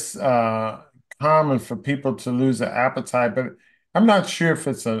is common for people to lose their appetite, but I'm not sure if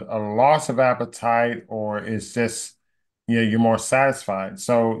it's a loss of appetite or it's just, you're more satisfied.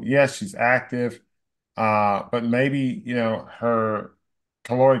 So yes, she's active, but maybe, her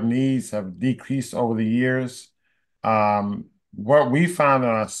caloric needs have decreased over the years. What we found in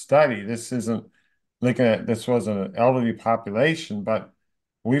our study, this wasn't an elderly population, but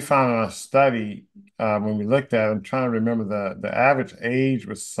we found in our study when we looked at it, I'm trying to remember the average age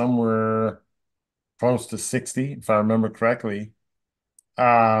was somewhere close to 60, if I remember correctly.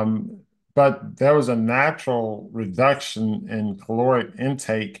 Um, but there was a natural reduction in caloric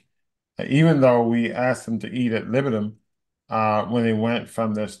intake, even though we asked them to eat at libitum when they went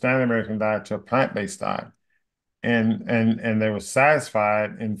from their standard American diet to a plant-based diet. And they were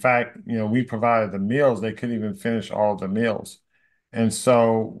satisfied. In fact, we provided the meals. They couldn't even finish all the meals. And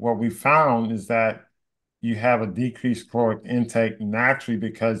so what we found is that you have a decreased caloric intake naturally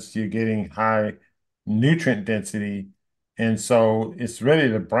because you're getting high nutrient density. And so it's really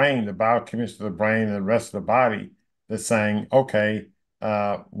the brain, the biochemistry of the brain and the rest of the body that's saying, okay,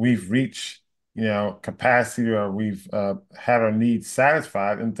 we've reached, capacity, or we've had our needs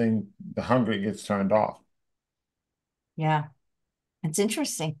satisfied, and then the hunger gets turned off. Yeah. It's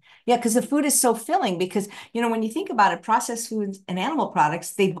interesting. Yeah, because the food is so filling because, when you think about it, processed foods and animal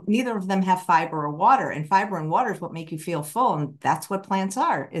products, they neither of them have fiber or water. And fiber and water is what make you feel full. And that's what plants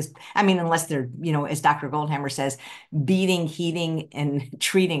are, unless they're, as Dr. Goldhammer says, beating, heating, and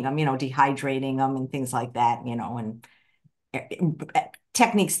treating them, dehydrating them and things like that, and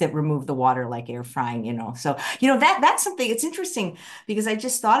techniques that remove the water like air frying, so that's something. It's interesting because I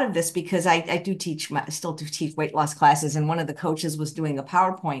just thought of this because I do still do teach weight loss classes, and one of the coaches was doing a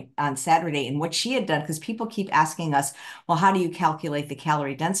PowerPoint on Saturday, and what she had done, because people keep asking us, well, how do you calculate the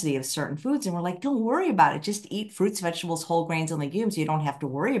calorie density of certain foods? And we're like, don't worry about it, just eat fruits, vegetables, whole grains, and legumes. You don't have to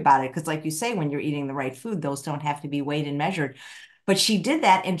worry about it because, like you say, when you're eating the right food, those don't have to be weighed and measured. But she did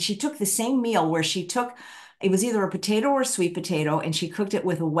that, and she took the same meal where she took, it was either a potato or a sweet potato, and she cooked it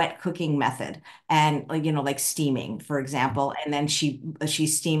with a wet cooking method, and like steaming, for example. And then she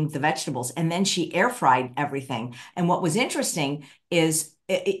steamed the vegetables, and then she air fried everything. And what was interesting is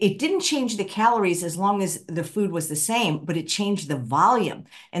it didn't change the calories as long as the food was the same, but it changed the volume.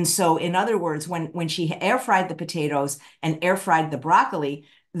 And so, in other words, when she air fried the potatoes and air fried the broccoli,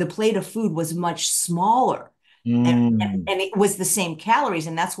 the plate of food was much smaller, and, Mm, and it was the same calories.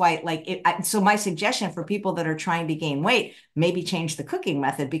 And that's why, so my suggestion for people that are trying to gain weight, maybe change the cooking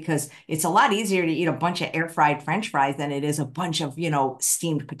method, because it's a lot easier to eat a bunch of air fried French fries than it is a bunch of,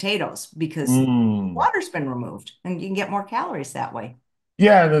 steamed potatoes, because mm. water's been removed and you can get more calories that way.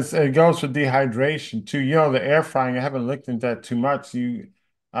 Yeah, it goes for dehydration too. The air frying, I haven't looked into that too much.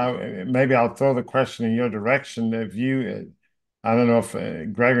 Maybe I'll throw the question in your direction. I don't know if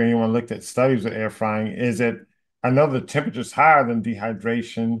Greg or anyone looked at studies with air frying. I know the temperature's higher than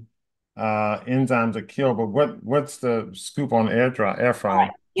dehydration. Enzymes are killed, but what's the scoop on air All right.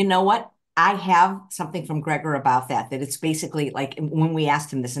 frying? You know what? I have something from Gregor about that it's basically like when we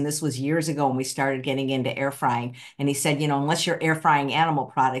asked him this, and this was years ago when we started getting into air frying, and he said, unless you're air frying animal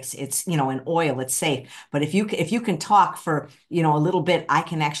products, it's, in oil, it's safe. But if you can talk for, a little bit, I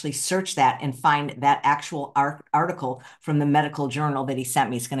can actually search that and find that actual article from the medical journal that he sent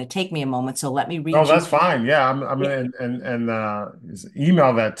me. It's going to take me a moment, so let me Oh, read you. that's fine. Yeah, I'm Yeah. gonna just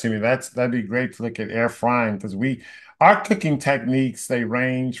email that to me. That'd be great to look at air frying because our cooking techniques, they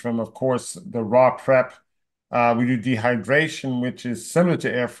range from, of course, the raw prep. We do dehydration, which is similar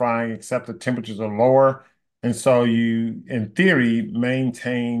to air frying, except the temperatures are lower, and so you, in theory,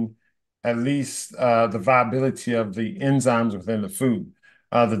 maintain at least the viability of the enzymes within the food.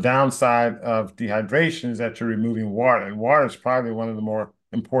 The downside of dehydration is that you're removing water, and water is probably one of the more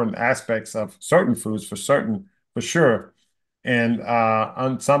important aspects of certain foods for sure. And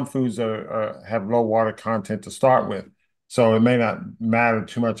on some foods have low water content to start with, so it may not matter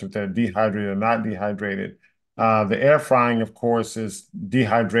too much if they're dehydrated or not dehydrated. The air frying, of course, is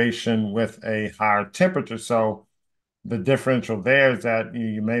dehydration with a higher temperature, so the differential there is that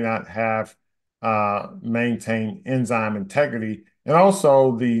you may not have maintained enzyme integrity, and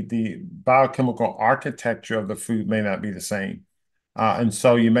also the biochemical architecture of the food may not be the same, and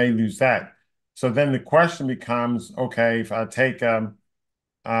so you may lose that. So then the question becomes, okay, if I take a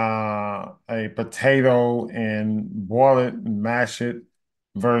potato and boil it and mash it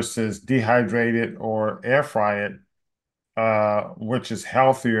versus dehydrate it or air fry it, which is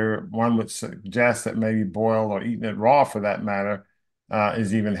healthier. One would suggest that maybe boiled or eating it raw for that matter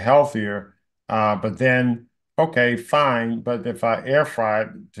is even healthier. But then, okay, fine. But if I air fry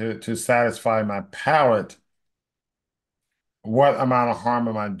it to satisfy my palate, what amount of harm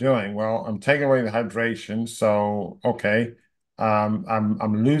am I doing? Well, I'm taking away the hydration, so okay,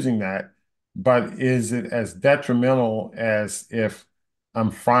 I'm losing that. But is it as detrimental as if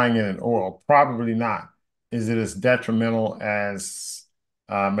I'm frying it in oil? Probably not. Is it as detrimental as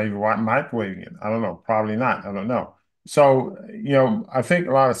maybe microwaving it? I don't know. Probably not. I don't know. So, I think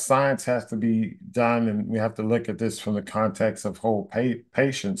a lot of science has to be done, and we have to look at this from the context of whole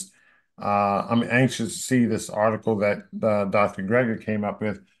patients. I'm anxious to see this article that Dr. Greger came up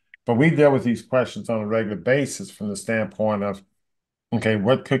with, but we deal with these questions on a regular basis from the standpoint of, okay,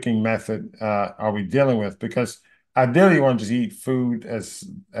 what cooking method are we dealing with? Because ideally, you want to just eat food as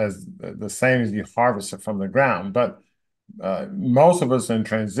the same as you harvest it from the ground. But most of us in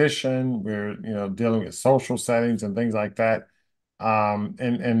transition, we're dealing with social settings and things like that.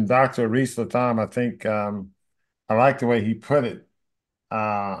 And Dr. Reese Latham, I think I like the way he put it.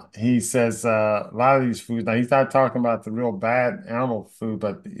 He says a lot of these foods. Now he's not talking about the real bad animal food,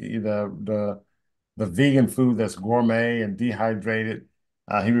 but the vegan food that's gourmet and dehydrated.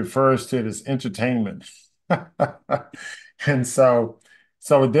 He refers to it as entertainment, and so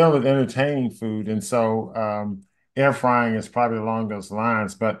we're dealing with entertaining food, and so air frying is probably along those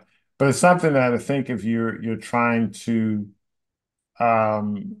lines. But it's something that I think if you're trying to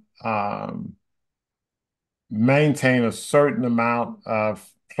um, um, maintain a certain amount of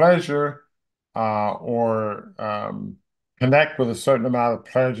pleasure or connect with a certain amount of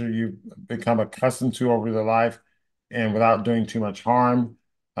pleasure you've become accustomed to over your life and without doing too much harm.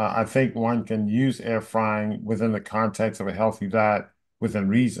 I think one can use air frying within the context of a healthy diet within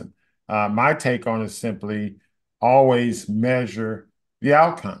reason. My take on it is simply always measure the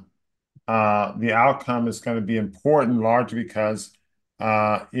outcome. The outcome is going to be important largely because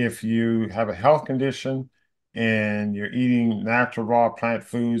if you have a health condition and you're eating natural raw plant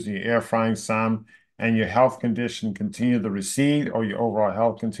foods, you're air frying some, and your health condition continues to recede or your overall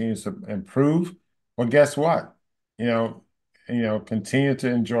health continues to improve, well, guess what? You know, continue to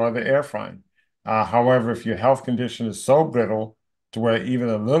enjoy the air frying. However, if your health condition is so brittle to where even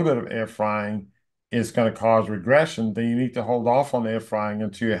a little bit of air frying is going to cause regression, then you need to hold off on air frying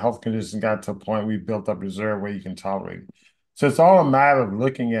until your health condition got to a point where you built up reserve where you can tolerate it. So it's all a matter of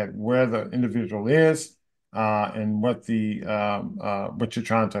looking at where the individual is and what you're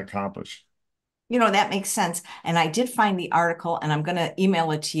trying to accomplish. That makes sense. And I did find the article, and I'm going to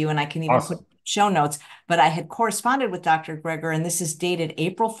email it to you, and I can even put Awesome. show notes. But I had corresponded with Dr. Greger, and this is dated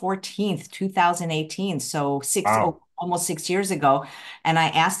April 14th, 2018. So Wow. almost 6 years ago. And I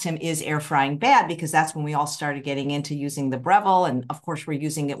asked him, is air frying bad? Because that's when we all started getting into using the Breville. And of course, we're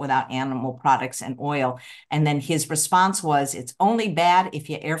using it without animal products and oil. And then his response was, it's only bad if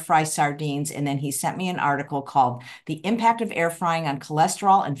you air fry sardines. And then he sent me an article called The Impact of Air Frying on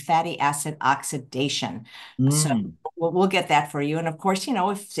Cholesterol and Fatty Acid Oxidation. So Mm. we'll get that for you. And of course,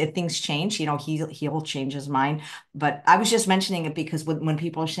 if things change, he'll change his mind. But I was just mentioning it because when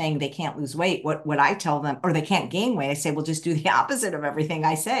people are saying they can't lose weight, what I tell them, or they can't gain weight, I say, well, just do the opposite of everything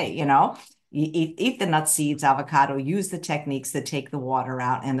I say, You eat the nuts, seeds, avocado, use the techniques that take the water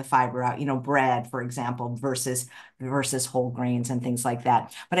out and the fiber out, bread, for example, versus whole grains and things like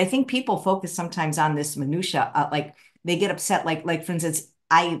that. But I think people focus sometimes on this minutia, like they get upset, like for instance,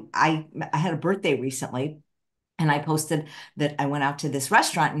 I had a birthday recently, and I posted that I went out to this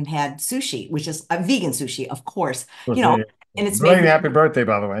restaurant and had sushi, which is a vegan sushi, of course, you know, and it's made Belated with, happy birthday,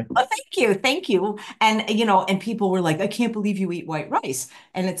 by the way. oh, thank you, thank you. And, and people were like, I can't believe you eat white rice.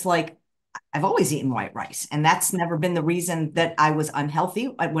 And it's like, I've always eaten white rice. And that's never been the reason that I was unhealthy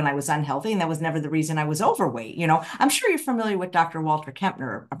when I was unhealthy. And that was never the reason I was overweight. I'm sure you're familiar with Dr. Walter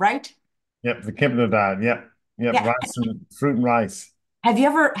Kempner, right? Yep, the Kipner diet. Yep, yep, Yeah. rice and fruit and rice. Have you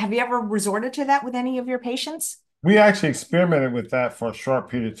ever resorted to that with any of your patients? We actually experimented with that for a short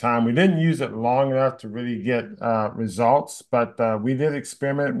period of time. We didn't use it long enough to really get results, but we did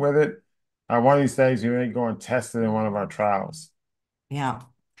experiment with it. One of these days, we may go and test it in one of our trials. Yeah.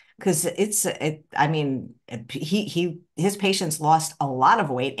 Because I mean, his patients lost a lot of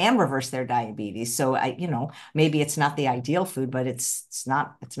weight and reversed their diabetes. So maybe it's not the ideal food, but it's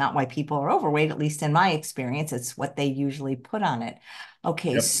not why people are overweight, at least in my experience. It's what they usually put on it.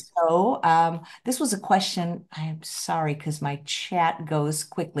 Okay, Yep. so this was a question. I'm sorry because my chat goes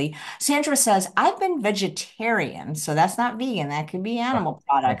quickly. Sandra says, I've been vegetarian, so that's not vegan. That could be animal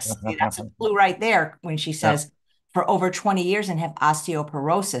products. See, that's a clue right there when she Yep. says, for over 20 years and have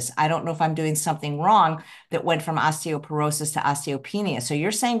osteoporosis. I don't know if I'm doing something wrong that went from osteoporosis to osteopenia. So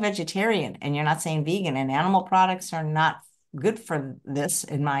you're saying vegetarian and you're not saying vegan, and animal products are not good for this,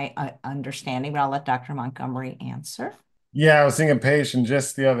 in my understanding, but I'll let Dr. Montgomery answer. Yeah, I was seeing a patient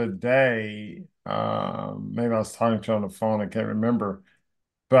just the other day. Maybe I was talking to her on the phone, I can't remember.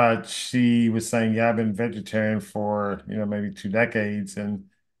 But she was saying, yeah, I've been vegetarian for, maybe 2 decades and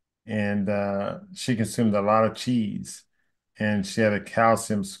she consumed a lot of cheese. And she had a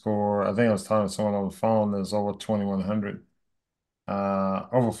calcium score. I think I was talking to someone on the phone that was over 2100,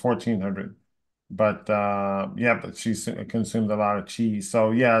 over 1400. But yeah, but she consumed a lot of cheese.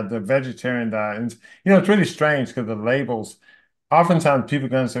 So yeah, the vegetarian diet, and it's really strange because the labels, oftentimes people are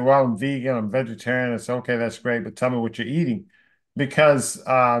going to say, well, I'm vegan, I'm vegetarian. It's okay, that's great, but tell me what you're eating. Because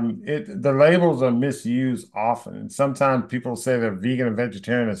the labels are misused often. And sometimes people say they're vegan and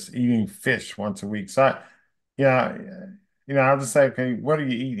vegetarian is eating fish once a week. So yeah, I'll just say, okay, what are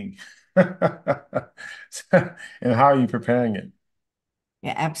you eating? And how are you preparing it?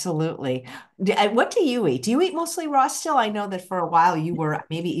 Yeah, absolutely. What do you eat? Do you eat mostly raw still? I know that for a while you were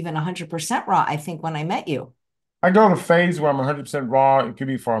maybe even 100% raw, I think, when I met you. I go to phase where I'm 100% raw. It could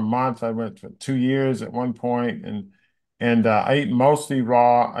be for a month. I went for 2 years at one point, and I eat mostly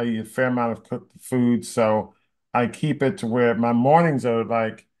raw. I eat a fair amount of cooked food, so I keep it to where my mornings are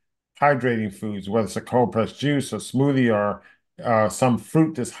like hydrating foods, whether it's a cold pressed juice or smoothie or some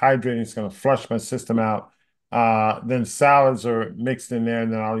fruit that's hydrating. It's going to flush my system out. Then salads are mixed in there,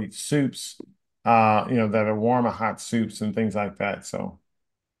 and then I'll eat soups, that are warm or hot soups and things like that. So.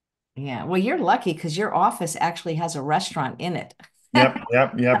 Yeah. Well, you're lucky because your office actually has a restaurant in it. Yep,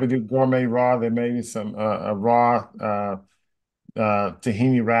 yep, yep. We do gourmet raw. They made me some a raw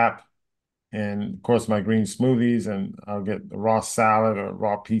tahini wrap, and of course my green smoothies, and I'll get a raw salad or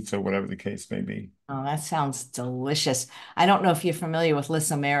raw pizza, whatever the case may be. Oh, that sounds delicious. I don't know if you're familiar with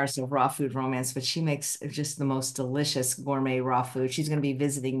Lissa Maris of Raw Food Romance, but she makes just the most delicious gourmet raw food. She's going to be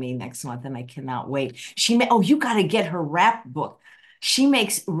visiting me next month, and I cannot wait. Oh, you got to get her wrap book. She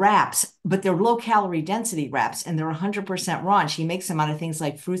makes wraps, but they're low calorie density wraps, and they're 100% raw. And she makes them out of things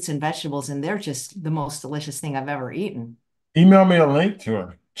like fruits and vegetables, and they're just the most delicious thing I've ever eaten. Email me a link to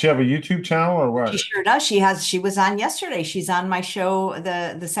her. She have a YouTube channel or She what? sure does. She was on yesterday. She's on my show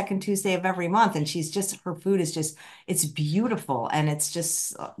the second Tuesday of every month, and her food is just it's beautiful, and it's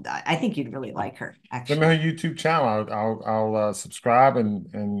just I think you'd really like her Send me actually. her YouTube channel. I'll subscribe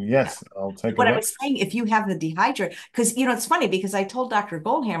and yes, I'll take a What I look. was saying, if you have the dehydrate, because it's funny because I told Dr.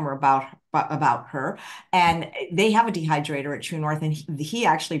 Goldhammer about her, and they have a dehydrator at True North, and he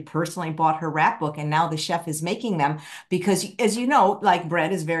actually personally bought her wrap book, and now the chef is making them because, as you know, like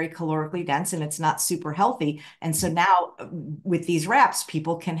bread is very calorically dense and it's not super healthy, and so now with these wraps,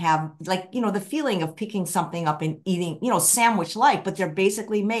 people can have like the feeling of picking something up and eating sandwich like, but they're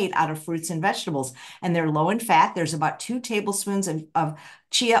basically made out of fruits and vegetables, and they're low in fat. There's about 2 tablespoons of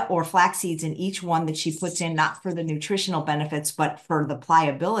chia or flax seeds in each one that she puts in, not for the nutritional benefits, but for the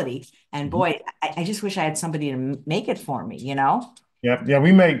pliability. And Mhm. boy, I just wish I had somebody to make it for me. Yep, yeah,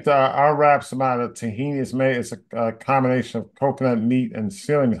 we make our wraps out of tahini. It's a combination of coconut meat and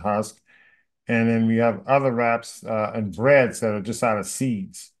celery husk. And then we have other wraps and breads that are just out of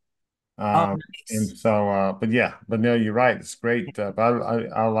seeds. Oh, And nice. so, but yeah, but no, you're right. It's great. But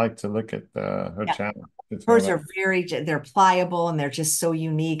I like to look at her Yeah. channel. Get to know Hers that. are they're pliable and they're just so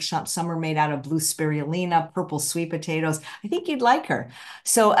unique. Some are made out of blue spirulina, purple sweet potatoes. I think you'd like her.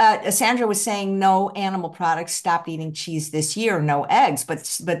 So Sandra was saying no animal products, stopped eating cheese this year, no eggs.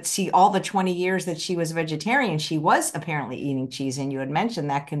 But see, all the 20 years that she was vegetarian, she was apparently eating cheese. And you had mentioned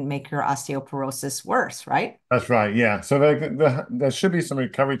that can make her osteoporosis worse, right? That's right. Yeah. So there should be some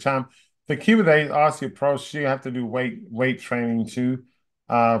recovery time. The key with osteoporosis, you have to do weight training too.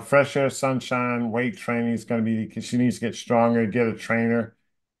 Fresh air, sunshine, weight training is going to be because she needs to get stronger, get a trainer,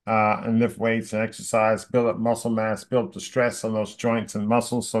 and lift weights and exercise, build up muscle mass, build up the stress on those joints and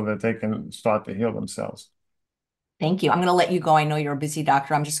muscles so that they can start to heal themselves. Thank you. I'm going to let you go. I know you're a busy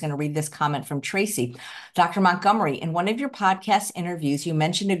doctor. I'm just going to read this comment from Tracy. Dr. Montgomery, in one of your podcast interviews, you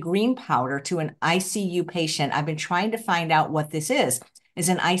mentioned a green powder to an ICU patient. I've been trying to find out what this is. As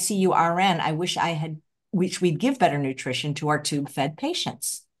an ICU RN, I wish we'd give better nutrition to our tube-fed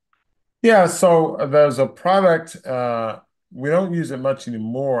patients. Yeah, so there's a product, we don't use it much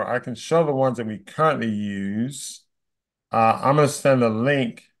anymore. I can show the ones that we currently use. I'm going to send a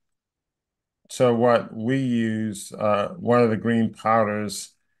link So what we use, one of the green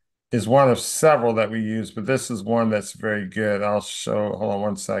powders is one of several that we use, but this is one that's very good. I'll show, hold on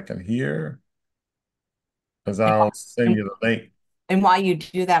one second here, because And, I'll send and, you the link. and while you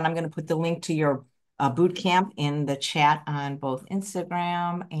do that, I'm going to put the link to your boot camp in the chat on both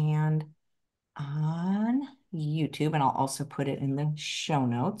Instagram and on YouTube. And I'll also put it in the show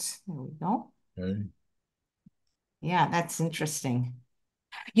notes. There we go. Okay. Yeah, that's interesting.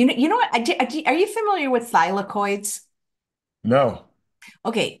 You know what? Are you familiar with thylakoids? No,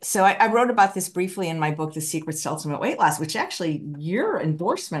 Okay, so I wrote about this briefly in my book, The Secrets to Ultimate Weight Loss, which actually your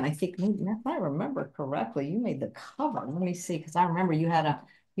endorsement, I think, if I remember correctly, you made the cover. Let me see, because I remember you had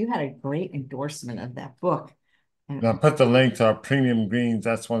a great endorsement of that book. And and I'll put the link to our premium greens.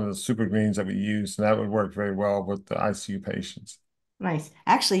 That's one of the super greens that we use, and that would work very well with the ICU patients. nice.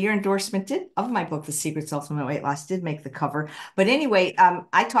 Actually, your endorsement did of my book, The Secrets to Ultimate Weight Loss, did make the cover. But anyway,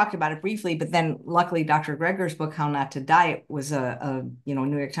 I talked about it briefly, but then luckily Dr. Greger's book, How Not to Diet, was a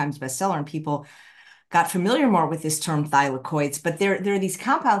New York Times bestseller, and people got familiar more with this term thylakoids, but there are these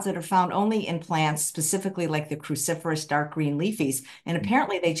compounds that are found only in plants, specifically like the cruciferous dark green leafies. And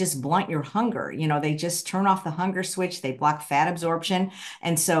apparently they just blunt your hunger. They just turn off the hunger switch. They block fat absorption.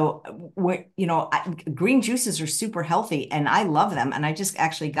 And so, green juices are super healthy and I love them. And I just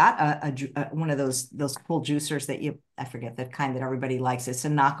actually got one of those cool juicers I forget the kind that everybody likes. It's a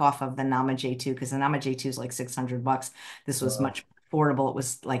knockoff of the Nama J2 because the Nama J2 is like $600. This was Uh, much affordable. It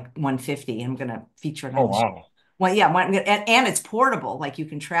was like 150. I'm going to feature it oh, on the show. wow. Well, yeah, and it's portable, like you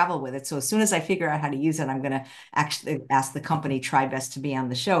can travel with it. So as soon as I figure out how to use it, I'm going to actually ask the company TriBest to be on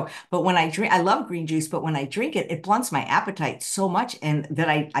the show. But when I drink, I love green juice, but when I drink it, it blunts my appetite so much and that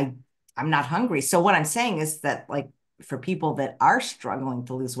I'm not hungry. So what I'm saying is that like for people that are struggling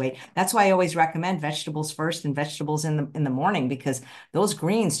to lose weight, that's why I always recommend vegetables first and vegetables in the morning because those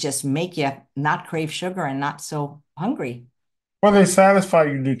greens just make you not crave sugar and not so hungry. Well, they satisfy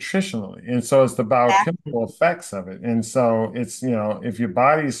you nutritionally. And so it's the biochemical effects of it. And so it's, if your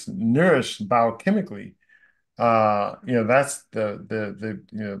body's nourished biochemically, that's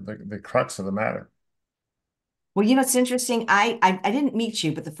the crux of the matter. Well, it's interesting. I didn't meet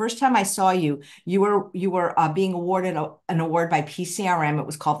you, but the first time I saw you, you were being awarded an award by PCRM. It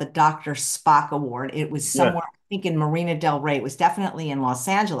was called the Dr. Spock Award. It was Yeah. somewhere, I think, in Marina Del Rey. It was definitely in Los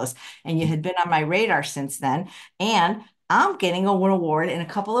Angeles, and you had been on my radar since then. And I'm getting an award in a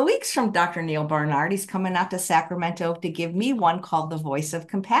couple of weeks from Dr. Neil Barnard. He's coming out to Sacramento to give me one called the Voice of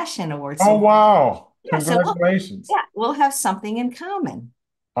Compassion Award. Oh, So wow. yeah, Congratulations. we'll have something in common.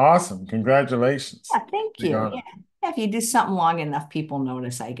 Awesome. Congratulations. Yeah, thank Big you. honor. Yeah. If you do something long enough, people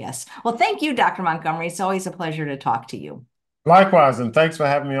notice, I guess. Well, thank you, Dr. Montgomery. It's always a pleasure to talk to you. Likewise, and thanks for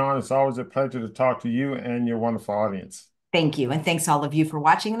having me on. It's always a pleasure to talk to you and your wonderful audience. Thank you. And thanks all of you for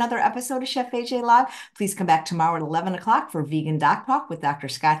watching another episode of Chef AJ Live. Please come back tomorrow at 11 o'clock for Vegan Doc Talk with Dr.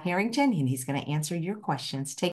 Scott Harrington, and he's going to answer your questions. Take